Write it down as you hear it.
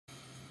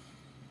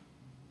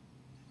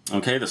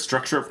Okay, the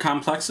structure of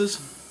complexes.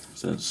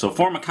 So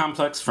form a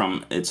complex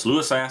from its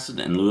Lewis acid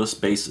and Lewis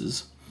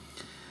bases.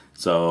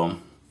 So,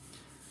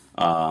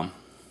 I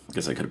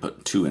guess I could have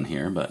put 2 in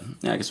here, but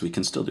yeah, I guess we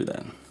can still do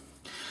that.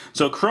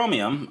 So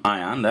chromium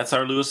ion, that's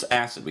our Lewis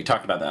acid. We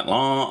talked about that a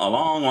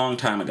long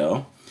time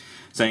ago,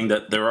 saying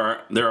that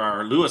there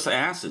are Lewis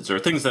acids, or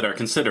things that are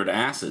considered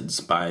acids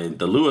by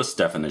the Lewis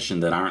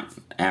definition that aren't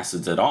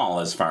acids at all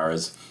as far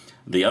as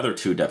the other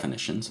 2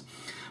 definitions.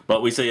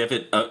 But we say if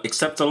it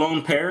accepts a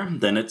lone pair,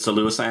 then it's a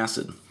Lewis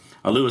acid.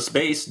 A Lewis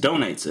base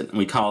donates it, and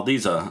we call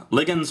these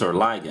ligands or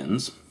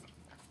ligands.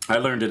 I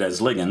learned it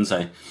as ligands.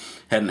 I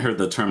hadn't heard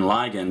the term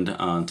ligand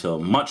until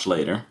much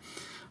later.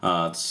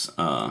 It's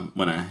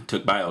when I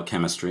took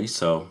biochemistry,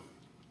 so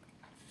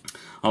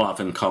I'll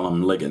often call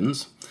them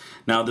ligands.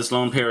 Now this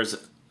lone pair is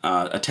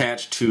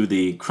attached to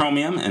the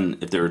chromium, and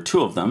if there are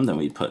 2 of them, then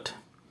we'd put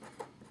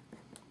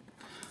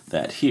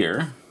that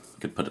here.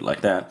 Could put it like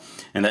that,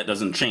 and that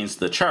doesn't change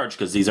the charge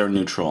because these are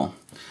neutral.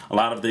 A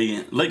lot of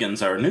the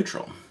ligands are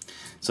neutral.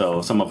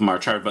 So some of them are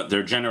charged, but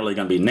they're generally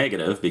going to be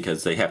negative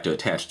because they have to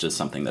attach to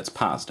something that's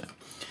positive.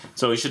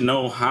 So we should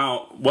know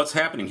what's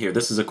happening here.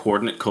 This is a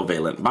coordinate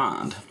covalent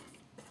bond.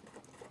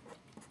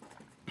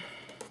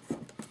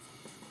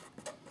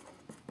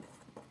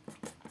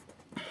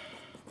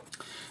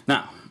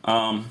 Now,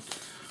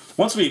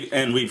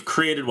 we've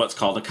created what's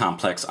called a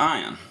complex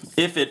ion.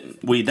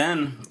 We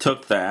then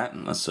took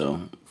that,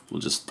 so we'll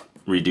just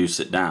reduce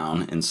it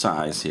down in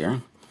size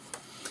here,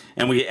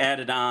 and we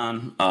added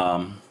on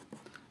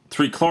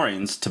 3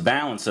 chlorines to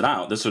balance it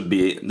out. This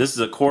is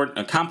a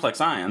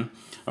complex ion,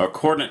 or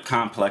coordinate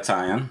complex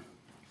ion,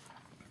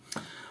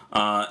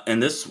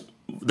 and this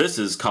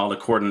is called a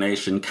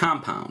coordination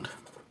compound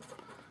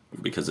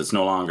because it's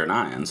no longer an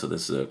ion. So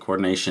this is a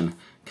coordination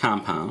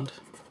compound.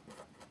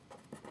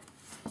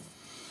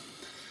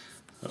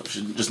 So you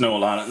should just know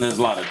there's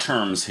a lot of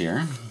terms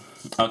here.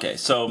 Okay,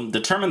 so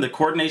determine the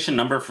coordination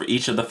number for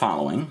each of the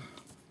following.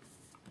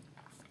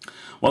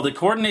 Well, the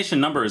coordination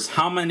number is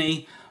how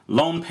many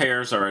lone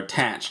pairs are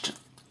attached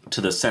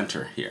to the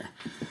center here.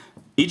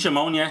 Each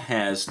ammonia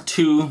has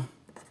 1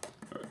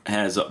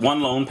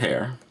 lone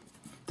pair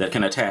that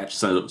can attach.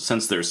 So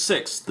since there's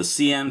 6, the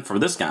CN for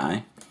this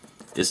guy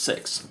is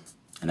 6,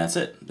 and that's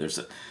it.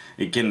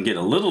 It can get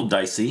a little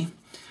dicey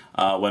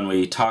when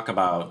we talk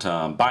about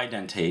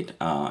bidentate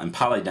and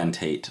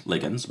polydentate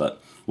ligands,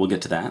 but we'll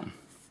get to that.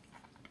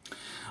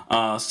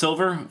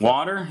 Silver,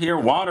 water. Here,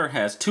 water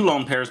has 2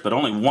 lone pairs, but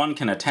only 1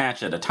 can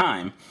attach at a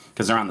time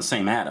because they're on the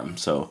same atom.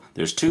 So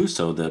there's 2,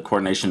 so the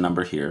coordination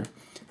number here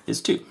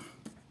is 2.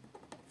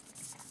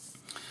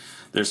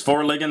 There's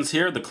 4 ligands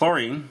here. The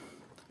chlorine,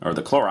 or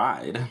the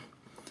chloride,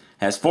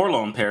 has 4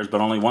 lone pairs,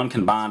 but only 1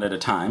 can bond at a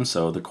time,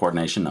 so the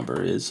coordination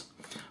number is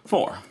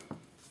 4.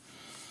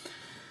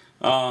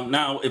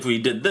 Now, if we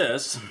did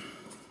this,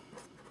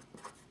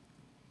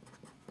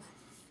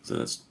 so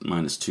that's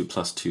minus 2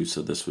 plus 2,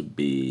 so this would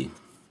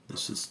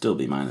still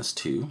be minus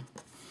 2.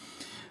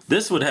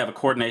 This would have a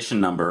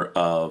coordination number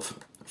of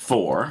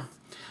 4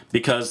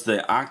 because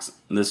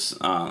this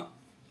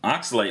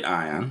oxalate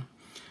ion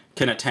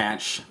can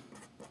attach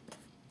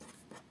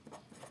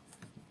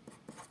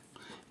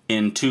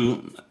in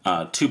two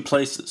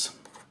places.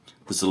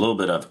 This is a little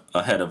bit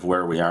ahead of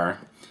where we are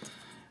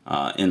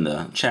in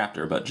the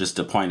chapter, but just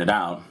to point it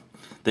out,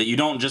 that you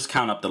don't just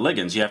count up the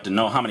ligands, you have to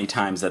know how many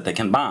times that they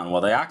can bond.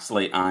 Well, the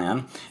oxalate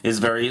ion is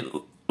very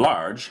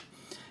large,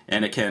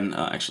 and it can,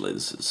 actually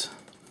this is,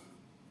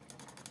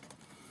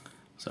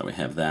 so we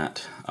have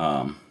that,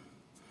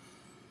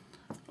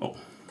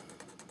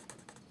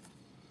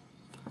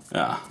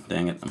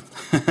 dang it.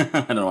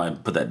 I don't know why I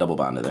put that double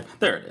bond in there.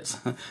 There it is.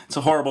 It's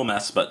a horrible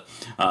mess, but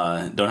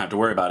don't have to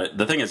worry about it.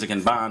 The thing is, it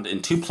can bond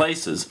in 2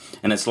 places,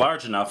 and it's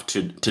large enough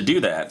to do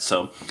that.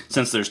 So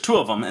since there's 2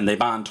 of them and they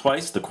bond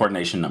twice, the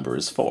coordination number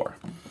is 4.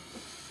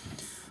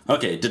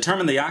 Okay,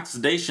 determine the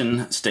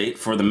oxidation state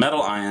for the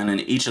metal ion in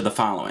each of the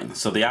following.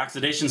 So the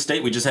oxidation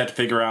state, we just have to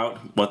figure out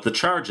what the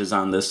charge is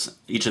on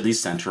each of these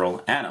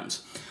central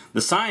atoms.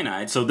 The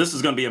cyanide, so this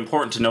is going to be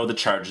important to know the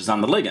charges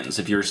on the ligands.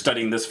 If you're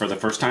studying this for the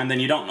first time, then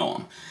you don't know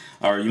them.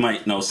 Or you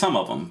might know some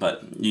of them,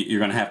 but you're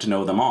going to have to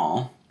know them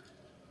all.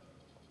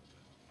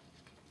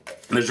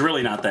 There's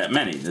really not that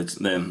many.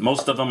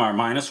 Most of them are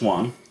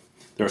 -1.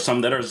 There are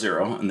some that are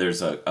 0, and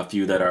there's a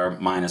few that are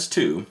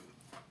 -2.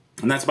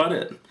 And that's about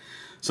it.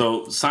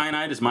 So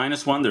cyanide is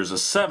 -1. There's a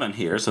 7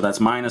 here, so that's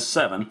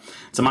 -7.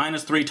 It's a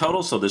 -3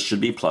 total, so this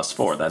should be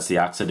 +4. That's the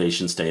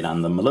oxidation state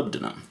on the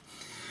molybdenum.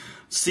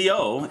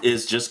 CO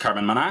is just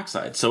carbon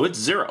monoxide, so it's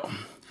 0,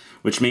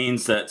 which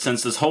means that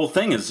since this whole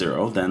thing is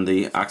 0, then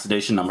the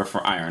oxidation number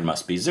for iron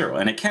must be 0,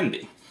 and it can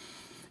be.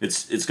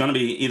 It's going to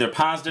be either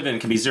positive and it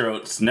can be 0.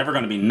 It's never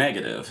going to be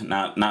negative,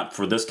 not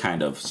for this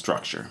kind of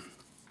structure.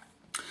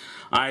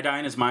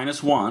 Iodine is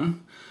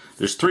 -1.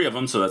 There's 3 of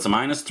them, so that's a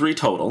 -3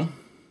 total.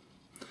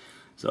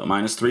 So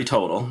 -3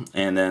 total,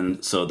 and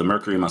then so the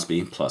mercury must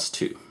be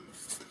 +2.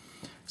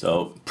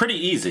 So pretty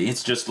easy.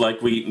 It's just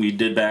like we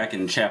did back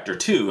in chapter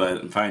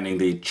 2, finding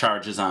the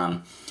charges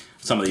on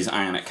some of these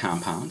ionic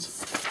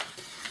compounds.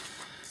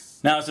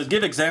 Now it says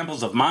give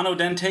examples of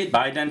monodentate,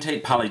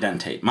 bidentate,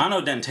 polydentate.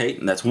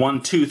 Monodentate, that's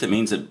one tooth. It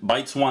means it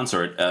bites once,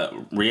 or it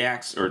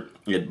reacts, or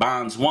it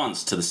bonds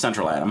once to the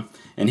central atom.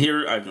 And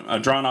here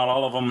I've drawn out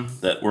all of them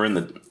that were in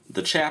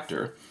the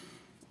chapter.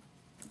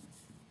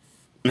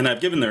 And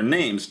I've given their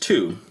names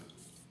too.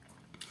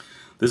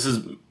 This is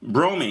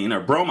bromine,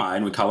 or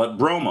bromide. We call it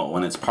bromo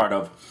when it's part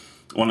of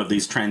one of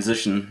these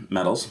transition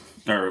metals,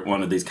 or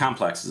one of these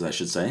complexes, I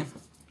should say.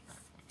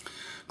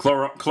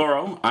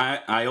 Chloro,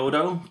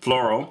 iodo,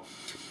 fluoro.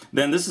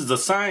 Then this is the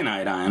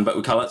cyanide ion, but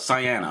we call it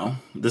cyano.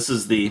 This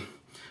is the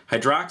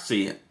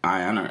hydroxy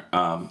ion,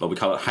 but we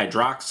call it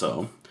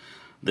hydroxo.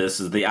 This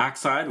is the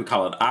oxide, we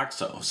call it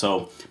oxo.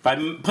 So by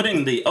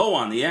putting the O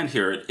on the end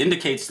here, it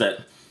indicates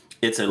that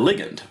it's a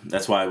ligand.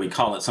 That's why we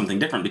call it something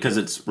different, because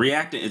it's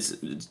reacting, it's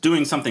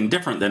doing something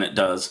different than it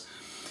does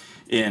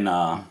in,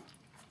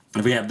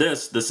 if we have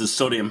this is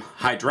sodium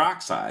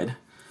hydroxide.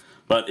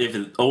 But if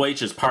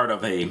OH is part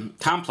of a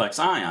complex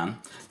ion,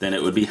 then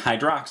it would be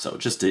hydroxo,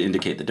 just to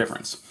indicate the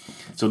difference.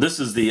 So this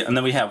is the, and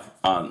then we have,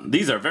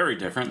 these are very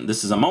different.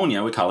 This is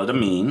ammonia, we call it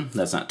amine.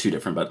 That's not too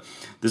different, but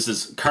this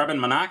is carbon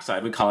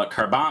monoxide, we call it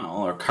carbonyl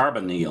or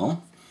carbonyl.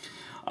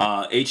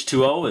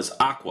 H2O is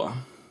aqua.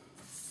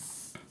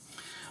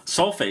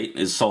 Sulfate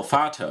is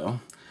sulfato.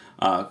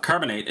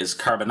 Carbonate is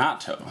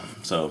carbonato.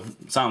 So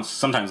it sounds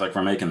sometimes like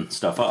we're making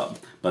stuff up,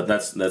 but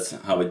that's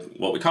how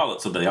what we call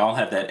it. So they all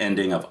have that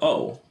ending of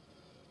O.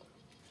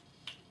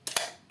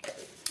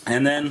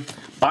 And then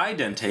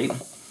bidentate,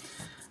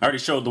 I already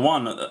showed the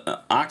one,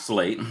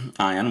 oxalate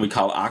ion, we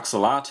call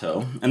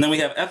oxalato. And then we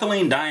have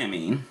ethylene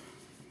diamine,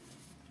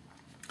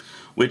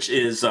 which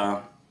is,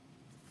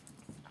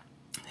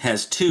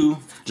 has two,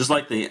 just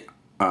like the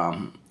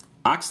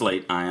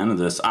oxalate ion,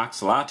 this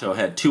oxalato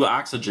had two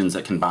oxygens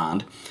that can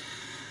bond.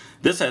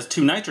 This has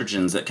two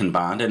nitrogens that can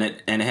bond, and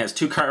it has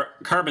two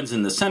carbons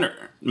in the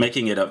center,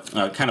 making it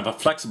a kind of a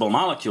flexible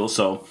molecule.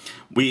 So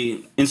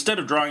we, instead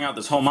of drawing out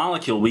this whole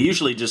molecule, we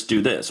usually just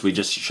do this. We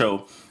just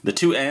show the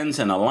two ends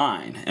and a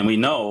line, and we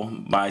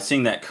know by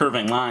seeing that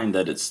curving line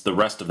that it's the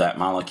rest of that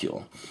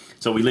molecule.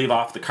 So we leave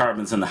off the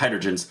carbons and the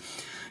hydrogens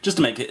just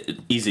to make it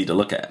easy to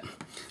look at.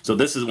 So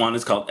this is one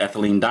is called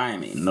ethylene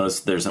diamine.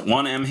 Notice there's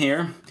one M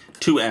here,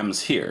 two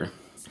M's here,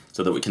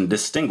 so that we can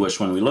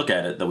distinguish when we look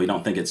at it that we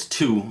don't think it's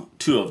two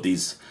of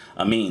these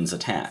amines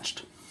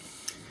attached.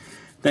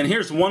 Then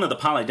here's one of the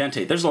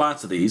polydentate. There's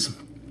lots of these,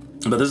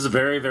 but this is a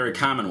very, very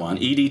common one,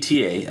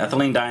 EDTA,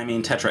 ethylene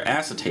diamine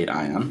tetraacetate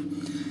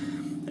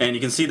ion. And you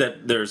can see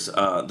that there's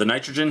the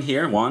nitrogen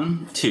here,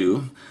 1,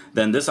 2,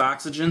 then this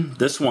oxygen,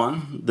 this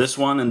one,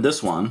 and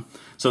this one.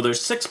 So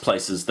there's 6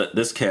 places that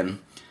this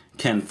can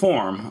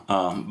form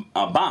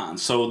a bond.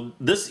 So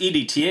this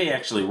EDTA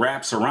actually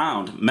wraps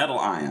around metal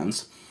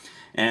ions,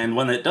 and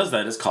when it does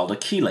that, it's called a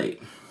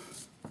chelate.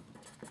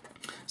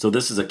 So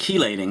this is a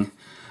chelating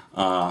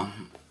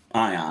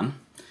ion,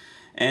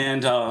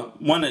 and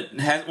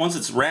once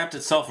it's wrapped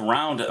itself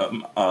around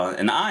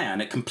an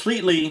ion, it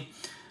completely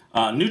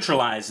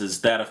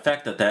neutralizes that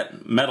effect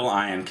that metal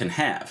ion can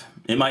have.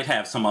 It might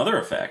have some other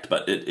effect,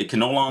 but it can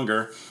no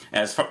longer,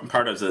 as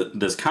part of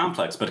this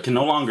complex, but it can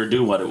no longer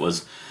do what it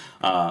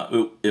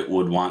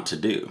would want to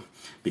do,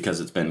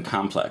 because it's been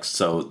complex.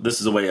 So this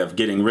is a way of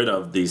getting rid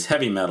of these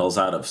heavy metals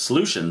out of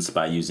solutions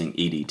by using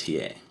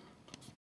EDTA.